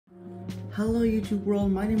Hello YouTube world,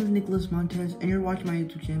 my name is Nicholas Montes and you're watching my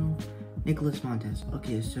YouTube channel, Nicholas Montes.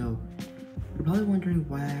 Okay, so you're probably wondering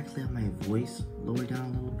why I actually have my voice lowered down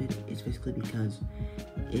a little bit. It's basically because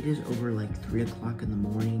it is over like 3 o'clock in the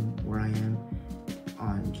morning where I am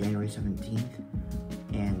on January 17th.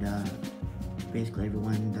 And basically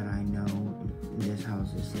everyone that I know in this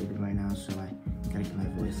house is sleeping right now, so I gotta get my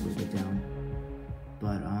voice a little bit down.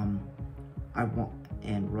 But I won't,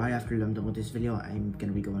 and right after I'm done with this video, I'm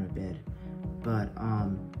gonna be going to bed. But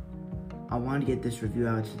I want to get this review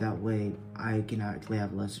out so that way I can actually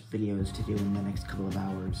have less videos to do in the next couple of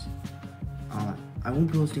hours. I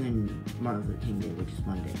won't be posting on Martin Luther King Day, which is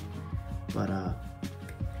Monday. But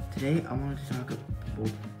today I wanted to talk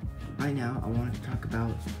about, right now I wanted to talk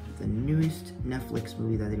about the newest Netflix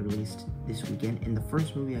movie that they released this weekend, and the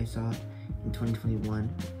first movie I saw in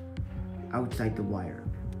 2021, Outside the Wire.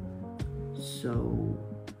 So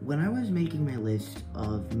when I was making my list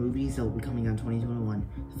of movies that will be coming out in 2021,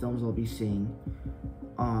 the films I'll be seeing,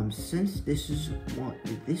 since this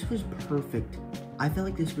was perfect, I felt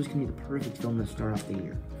like this was gonna be the perfect film to start off the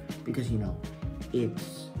year, because you know,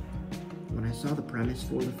 when I saw the premise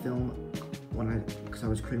for the film, because I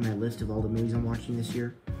was creating my list of all the movies I'm watching this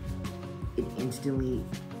year, it instantly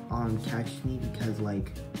catched me, because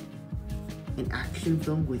like, an action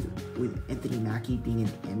film with Anthony Mackie being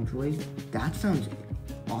an android, that sounds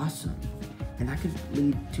awesome, and that could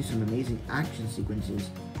lead to some amazing action sequences.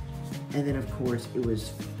 And then of course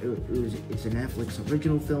it's a Netflix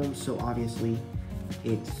original film, so obviously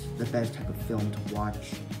it's the best type of film to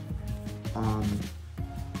watch.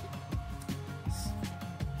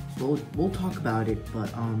 We'll talk about it,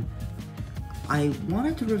 but I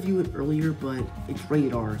wanted to review it earlier, but it's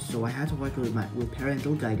rated R, so I had to watch it with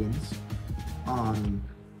parental guidance.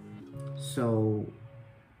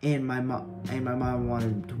 And my mom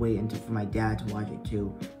wanted to wait for my dad to watch it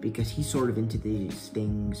too, because he's sort of into these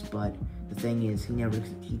things, but the thing is, he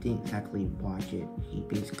didn't exactly watch it. He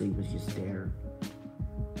basically was just there.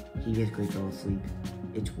 He basically fell asleep.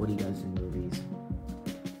 It's what he does in movies.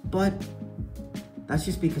 But that's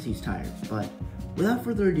just because he's tired. But without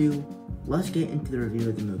further ado, let's get into the review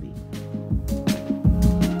of the movie.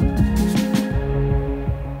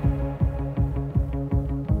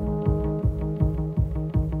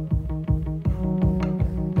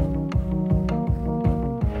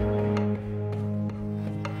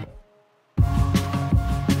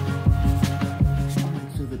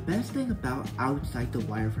 About Outside the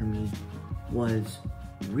Wire for me was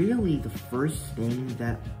really the first thing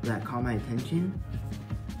that caught my attention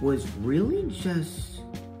was really just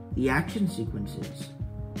the action sequences.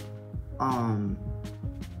 Now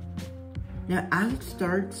as it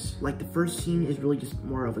starts, like the first scene is really just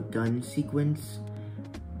more of a gun sequence.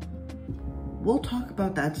 We'll talk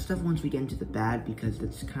about that stuff once we get into the bad, because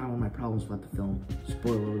that's kind of one of my problems about the film.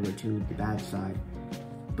 Spoiler alert to the bad side.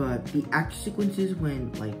 But the action sequences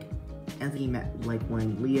when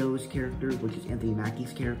when Leo's character, which is Anthony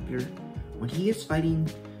Mackie's character, when he is fighting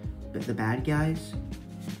the bad guys,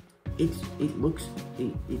 it's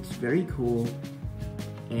very cool.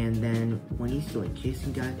 And then when he's like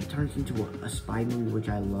chasing guys, it turns into a spy movie, which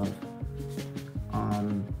I love.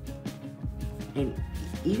 And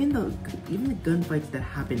even the gunfights that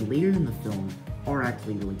happen later in the film are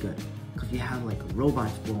actually really good, because you have like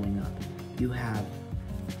robots blowing up, you have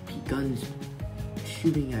guns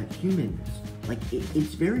shooting at humans. Like,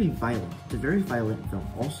 it's very violent. It's a very violent film.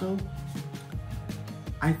 Also,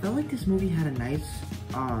 I felt like this movie had a nice,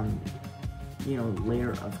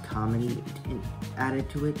 layer of comedy added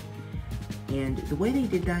to it. And the way they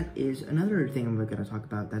did that is another thing I'm gonna talk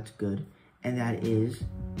about that's good. And that is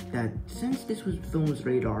that since this film was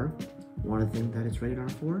rated R, one of the things that it's rated R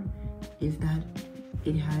for is that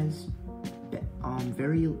it has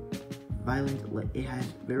very violent, it has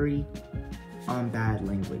very bad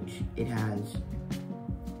language. It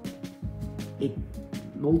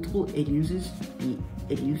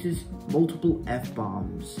uses multiple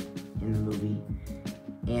F-bombs in the movie.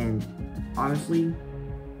 And honestly,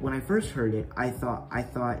 when I first heard it, I thought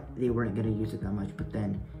they weren't gonna use it that much, but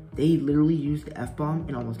then they literally used the F-bomb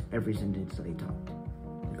in almost every sentence that they talked.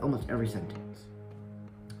 Like, almost every sentence.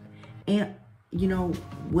 And you know,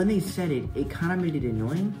 when they said it, it kind of made it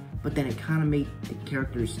annoying, but then it kind of made the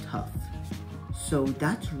characters tough. So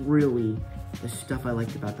that's really the stuff I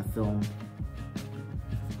liked about the film.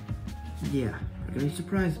 Yeah, you're gonna be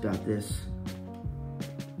surprised about this.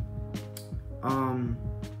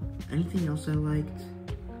 Anything else I liked?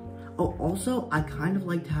 Oh, also, I kind of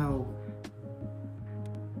liked how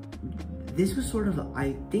this was sort of,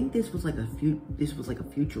 I think this was like a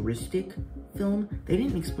futuristic film. They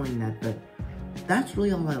didn't explain that, but that's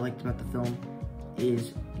really all I liked about the film,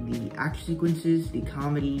 is the action sequences, the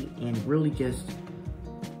comedy, and really just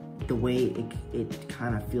the way it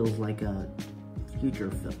kind of feels like a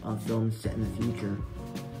film set in the future.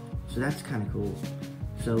 So that's kind of cool.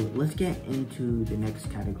 So let's get into the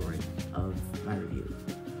next category of my review.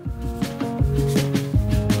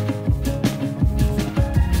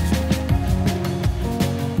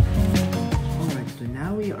 Alright, so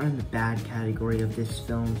now we are in the bad category of this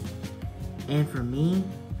film. And for me,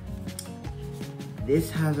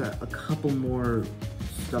 this has a couple more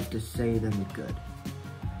stuff to say than the good.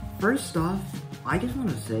 First off, I just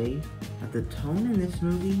want to say that the tone in this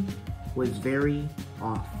movie was very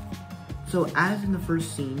off. So as in the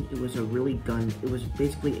first scene, it was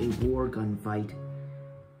basically a war gunfight,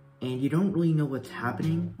 and you don't really know what's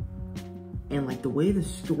happening, and like the way the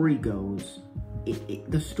story goes,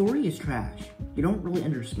 the story is trash. You don't really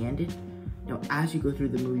understand it. Now, as you go through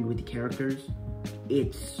the movie with the characters,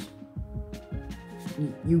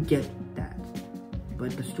 you get that.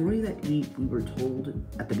 But the story that we were told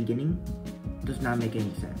at the beginning does not make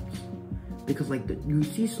any sense. Because like you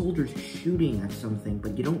see soldiers shooting at something,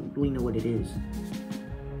 but you don't really know what it is.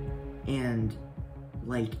 And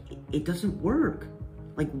like, it doesn't work.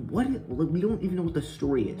 Like we don't even know what the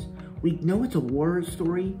story is. We know it's a war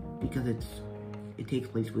story because it takes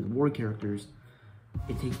place with war characters.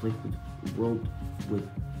 It takes place with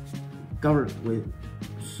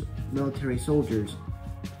military soldiers.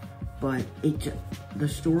 But the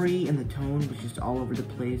story and the tone was just all over the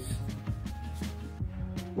place.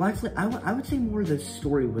 Well, actually, I would say more the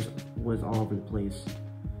story was all over the place.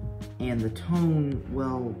 And the tone,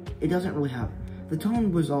 well, it doesn't really have... The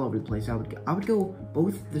tone was all over the place. I would go,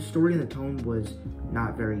 both the story and the tone was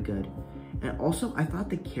not very good. And also, I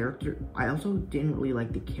also didn't really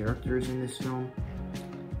like the characters in this film.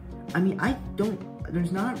 I mean,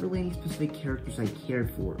 there's not really any specific characters I cared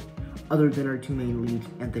for, other than our two main leads,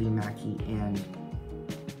 Anthony Mackie and,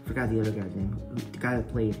 I forgot the other guy's name, the guy that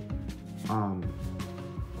played,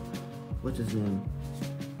 what's his name?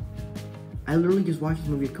 I literally just watched this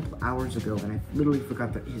movie a couple hours ago, and I literally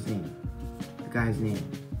forgot his name. The guy's name.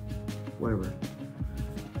 Whatever.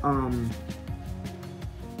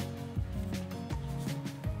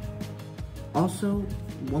 Also,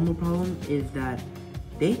 one more problem is that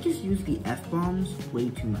they just use the F-bombs way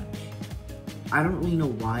too much. I don't really know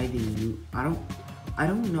why I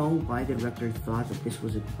don't know why the director thought that this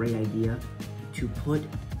was a great idea to put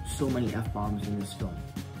so many F-bombs in this film.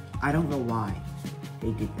 I don't know why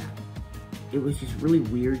they did that. It was just really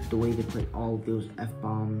weird the way they put all of those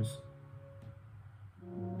F-bombs.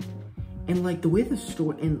 And like the way the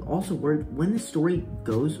story, and also when the story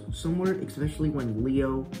goes somewhere, especially when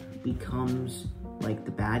Leo becomes like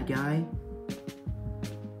the bad guy,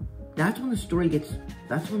 that's when the story gets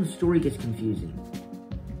confusing.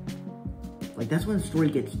 Like that's when the story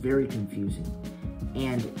gets very confusing.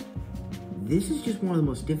 And this is just one of the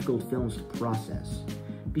most difficult films to process.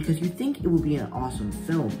 Because you think it would be an awesome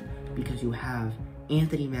film because you have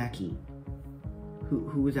Anthony Mackie,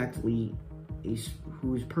 who is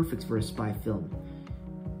perfect for a spy film.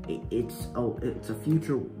 It's a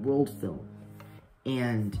future world film,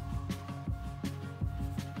 and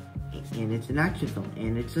it's an action film,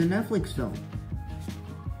 and it's a Netflix film,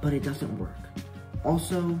 but it doesn't work.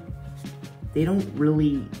 Also, they don't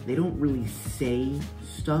really say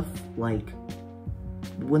stuff like,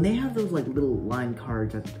 when they have those like little line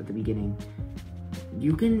cards at the beginning,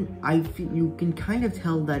 you can kind of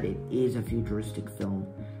tell that it is a futuristic film,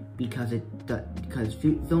 because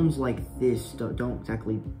films like this don't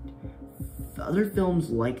exactly, other films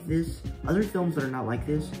that are not like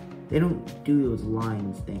this, they don't do those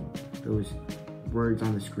lines thing, those words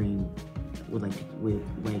on the screen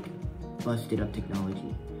with busted up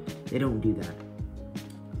technology. They don't do that.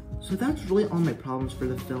 So that's really all my problems for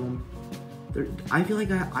the film. I feel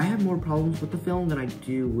like I have more problems with the film than I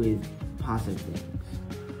do with positive things.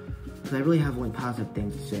 Because I really have only positive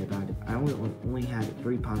things to say about it. I only had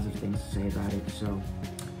 3 positive things to say about it. So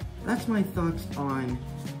that's my thoughts on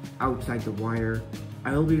Outside the Wire.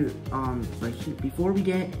 I will be before we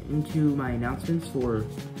get into my announcements for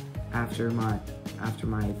after my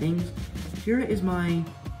things, here is my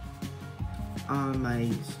my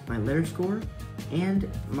letter score and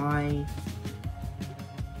my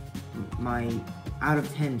out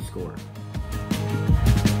of 10 score.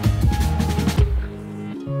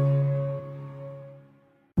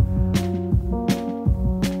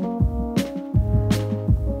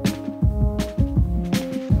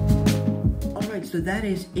 Alright, so that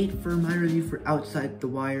is it for my review for Outside the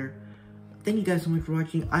Wire. Thank you guys so much for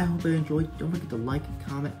watching. I hope you enjoyed. Don't forget to like,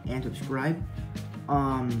 comment, and subscribe.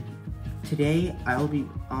 today I will be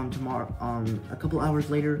tomorrow a couple hours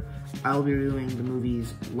later I will be reviewing the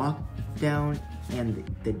movies Lockdown and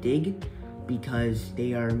The Dig, because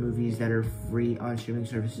they are movies that are free on streaming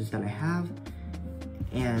services that I have.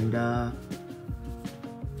 And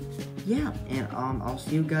yeah, and I'll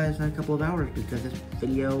see you guys in a couple of hours, because this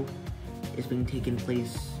video is being taken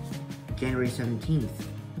place January 17th.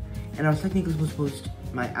 And I was technically supposed to post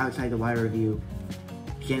my Outside the Wire review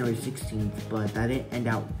January 16th, but that didn't end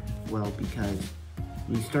out well because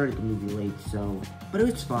we started the movie late, so, but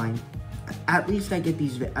it's fine. At least I get the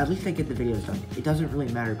videos done. It doesn't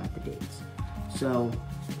really matter about the dates. So,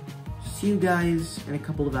 see you guys in a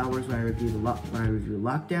couple of hours when I review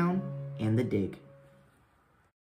Lockdown and The Dig.